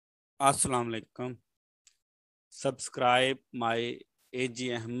अस्सलाम वालेकुम। Subscribe my AG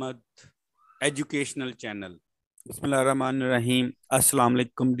Ahmad educational channel. बिस्मिल्लाहिर्रहमानिर्रहीम। अस्सलाम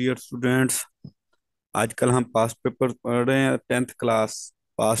वालेकुम डियर स्टूडेंट्स। आजकल हम पास्ट पेपर पढ़ रहे हैं, 10th class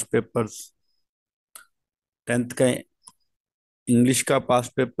past papers. 10th का इंग्लिश का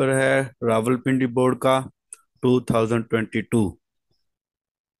पास्ट पेपर है रावलपिंडी बोर्ड का 2022।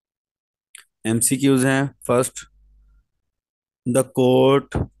 एमसीक्यूज हैं। First, the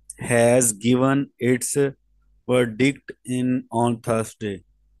court has given it's verdict in on Thursday.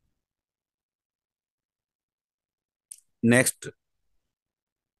 Next,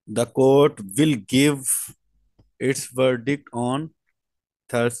 the court will give its verdict on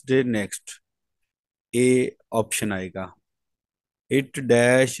Thursday next. A option आएगा. It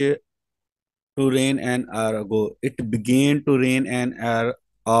dash to rain an hour ago. It began to rain an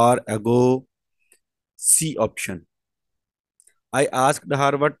hour ago. C option. I asked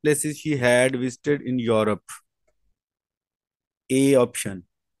her what places she had visited in Europe. A option.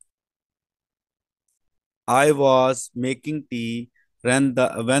 I was making tea when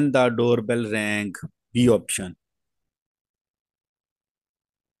the doorbell rang. B option.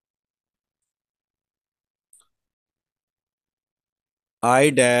 I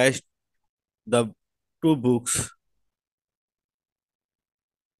dashed the two books.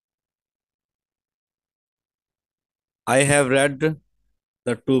 I have read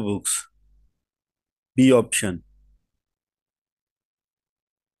the two books. B option.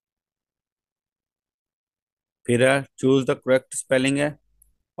 फिर है choose the correct spelling है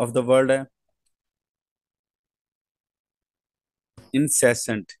of the word है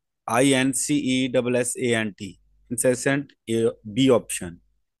incessant. INCESSANT. Incessant. B option.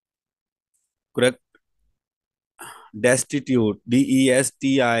 Correct. Destitute.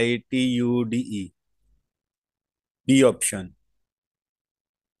 DESTITUDE. B option.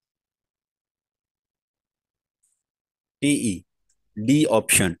 TE. D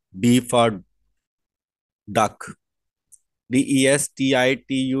option. D for duck.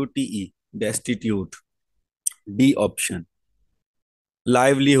 DESTITUTE. Destitute. D option.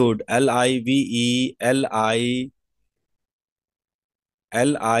 Livelihood. LIVELIHOOD.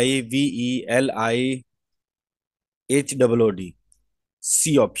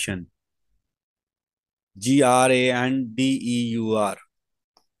 C option. GRANDEUR.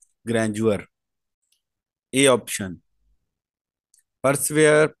 Grandeur. A option.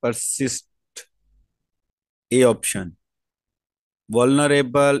 Persevere, persist. A option.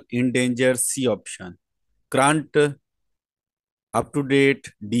 Vulnerable, endanger. C option. Current, up to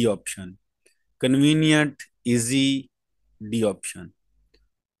date. D option. Convenient, easy. D option.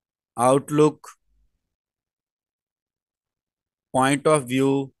 Outlook, point of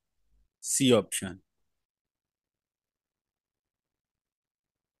view. C option.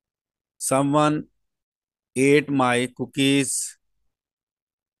 Someone ate my cookies.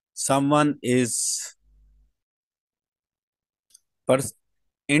 Someone is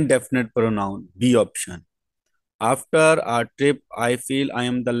indefinite pronoun. B option. After a trip, I feel I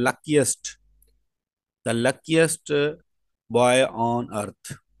am the luckiest boy on earth.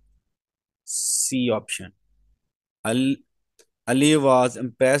 C option. Ali was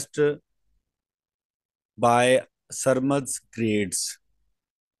impressed by Sarmad's grades.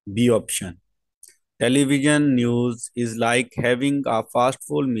 B option. Television news is like having a fast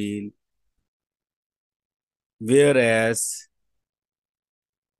food meal, whereas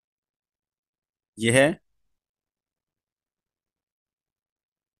यह है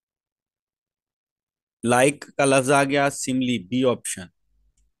like का लफ्ज आ गया Simli. B option.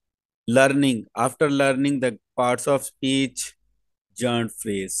 Learning, after learning the parts of speech, जर्न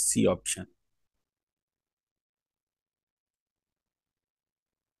phrase. C option.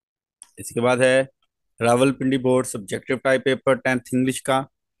 इसके बाद है Rawalpindi board subjective type paper 10th English का.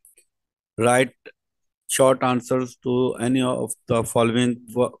 Right short answers to any of the following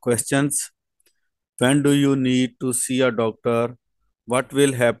questions. When do you need to see a doctor? What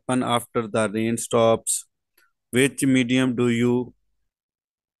will happen after the rain stops? Which medium do you?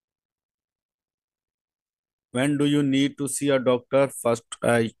 When do you need to see a doctor? First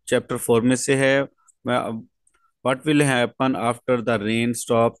chapter 4 में से है. What will happen after the rain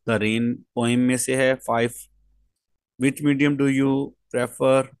stops? The rain poem में से है. 5. Which medium do you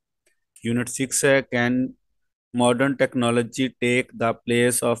prefer? Unit 6 है. Can modern technology take the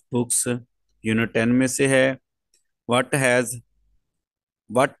place of books? Unit 10 में से है. What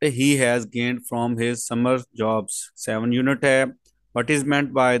he has gained from his summer jobs. 7 unit है. What is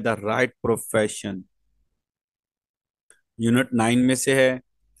meant by the right profession? Unit 9 में से है.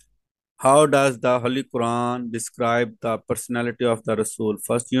 How does the Holy Quran describe the personality of the Rasul?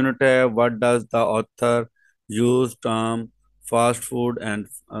 First unit है what does the author use term fast food and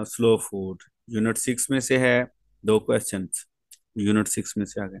slow food? Unit 6 में से है दो questions unit 6 में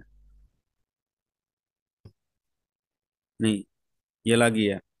से आ गए नहीं ये अलग ही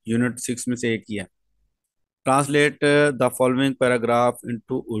है यूनिट 6 में से एक ही है translate the following paragraph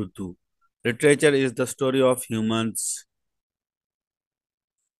into Urdu literature is the story of humans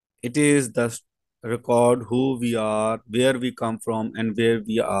it is the record who we are where we come from and where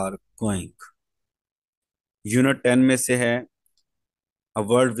we are going unit 10 में से है a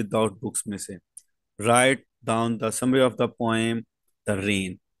world without books में से write down the summary of the poem the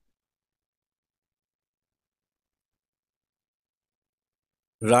rain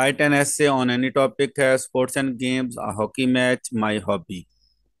write an essay on any topic as sports and games a hockey match my hobby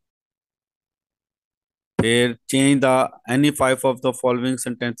फिर change the any five of the following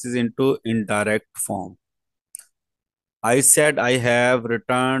sentences into indirect form I said I have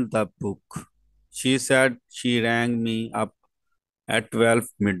returned the book she said she rang me up at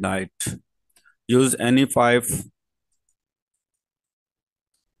 12 midnight use any five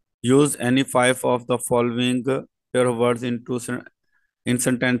use any five of the following pair of words into in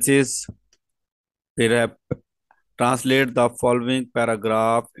sentences translate the following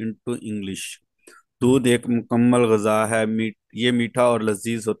paragraph into English दूध एक मुकम्मल गज़ा है ये मीठा और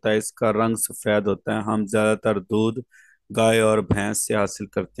लजीज होता है इसका रंग सफ़ेद होता है हम ज़्यादातर दूध गाय और भैंस से हासिल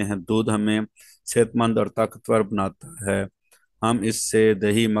करते हैं दूध हमें सेहतमंद और ताकतवर बनाता है हम इससे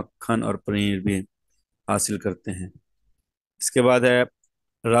दही मक्खन और पनीर भी हासिल करते हैं इसके बाद है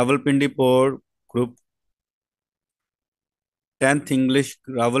Rawalpindi board group 10th English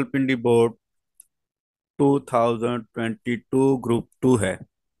Rawalpindi board 2022 group 2 है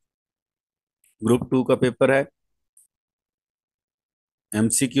ग्रुप 2 का पेपर है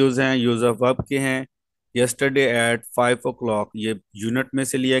एमसीक्यूज हैं यूज ऑफ वर्ब के हैं यस्टरडे एट 5 o'clock ये यूनिट में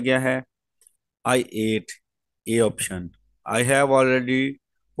से लिया गया है आई eight A option I have already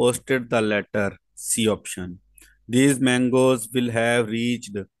posted the letter C option these mangoes will have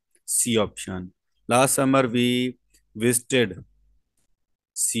reached C option last summer we visited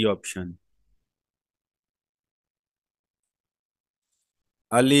C option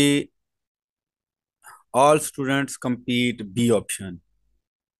Ali all students compete B option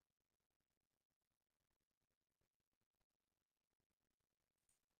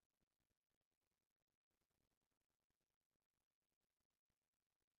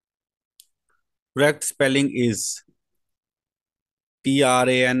correct spelling is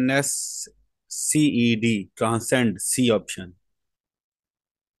TRANSCED transcend C option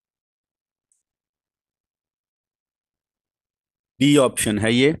D option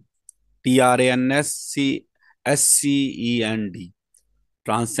है ये TRANSCEND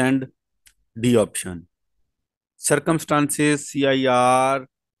transcend D option circumstances CIRCUMSTANCE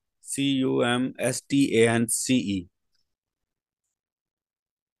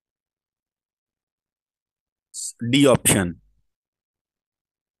D option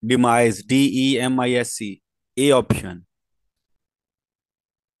demise DEMISE A option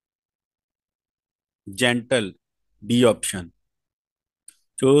gentle D option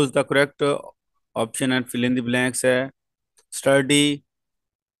choose the correct option and fill in the blanks है sturdy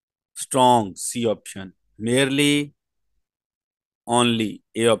strong C option merely only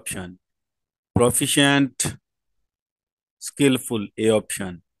A option proficient skillful A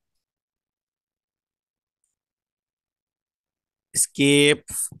option escape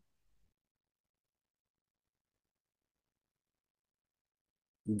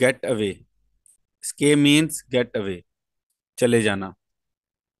get away escape means get away चले जाना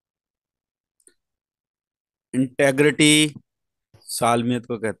integrity सालमियत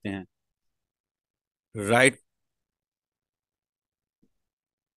को कहते हैं right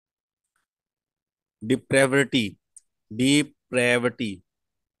depravity depravity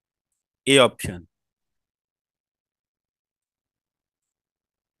A option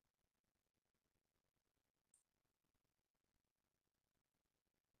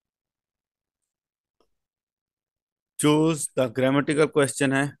choose the grammatical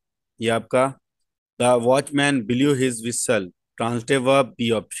question है ये आपका the watchman blue his whistle translative verb B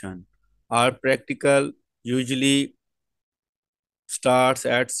option are practical usually starts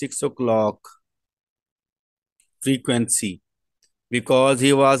at 6 o'clock frequency because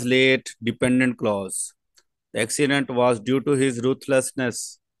he was late dependent clause the accident was due to his ruthlessness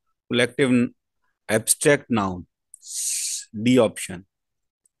collective abstract noun D option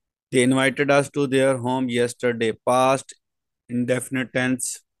they invited us to their home yesterday past indefinite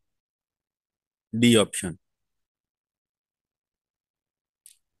tense D option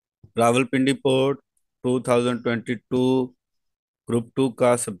Rawalpindi port 2022 group 2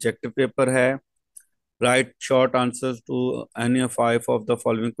 का subjective paper है। Right short answers to any five of the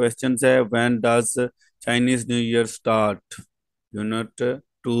following questions है। When does Chinese new year start? Unit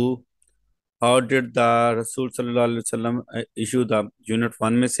 2। How did the रसूल सल्लल्लाहु अलैहि वसल्लम issue the? Unit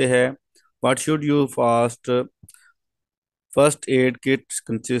 1 में से है। What should you fast first aid kit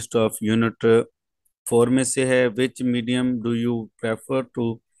consist of? Unit 4 में से है। विच medium do you prefer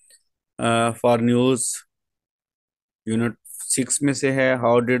to for news? Unit 6 में से है।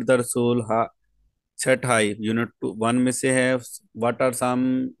 हाउ डिड द रसूल सेट हाई? यूनिट 1 में से है। What are some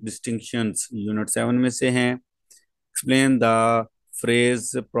distinctions? Unit 7 में से हैं। Explain the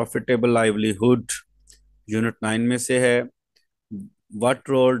phrase profitable livelihood? Unit 9 में से है। What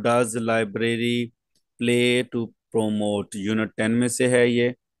role does library play to promote? Unit 10 में से है ये।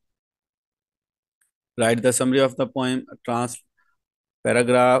 Right the summary of the poem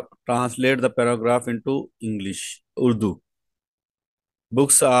translate the paragraph into English Urdu.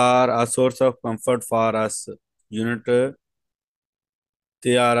 Books are a source of comfort for us. Unit,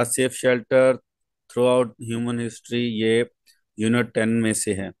 they are a safe shelter throughout human history. ये unit 10 में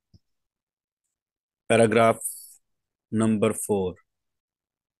से है। Paragraph number 4।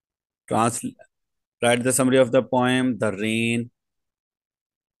 Trans right the summary of the poem the rain.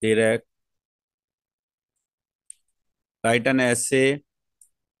 Direct. Write an essay.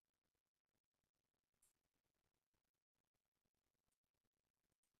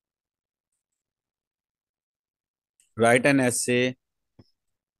 Write an essay.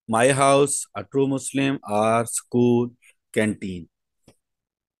 My house, a true Muslim, our school, canteen.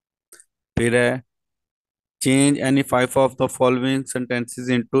 फिर है change any five of the following sentences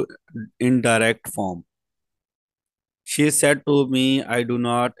into indirect form. She said to me, I do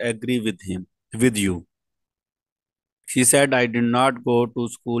not agree with you. She said, I did not go to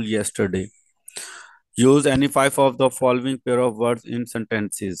school yesterday. Use any five of the following pair of words in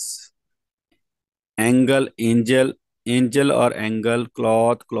sentences. Angle, angel, angel or angle,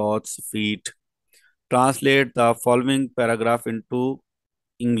 cloth, clothes, feet. Translate the following paragraph into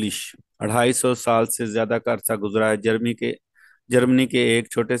English. 250 साल से ज्यादा का अरसा गुजरा है। Germany के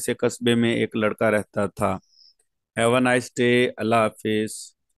एक छोटे से कस्बे में एक लड़का रहता था। Have a nice day. Allah Hafiz.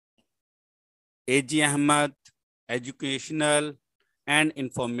 AG Ahmad educational and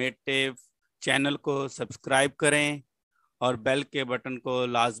informative channel को सब्सक्राइब करें और बेल के बटन को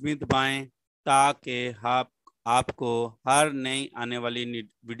लाजमी दबाएं ताकि आपको हर नई आने वाली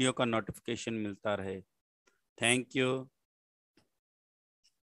वीडियो का नोटिफिकेशन मिलता रहे। Thank you.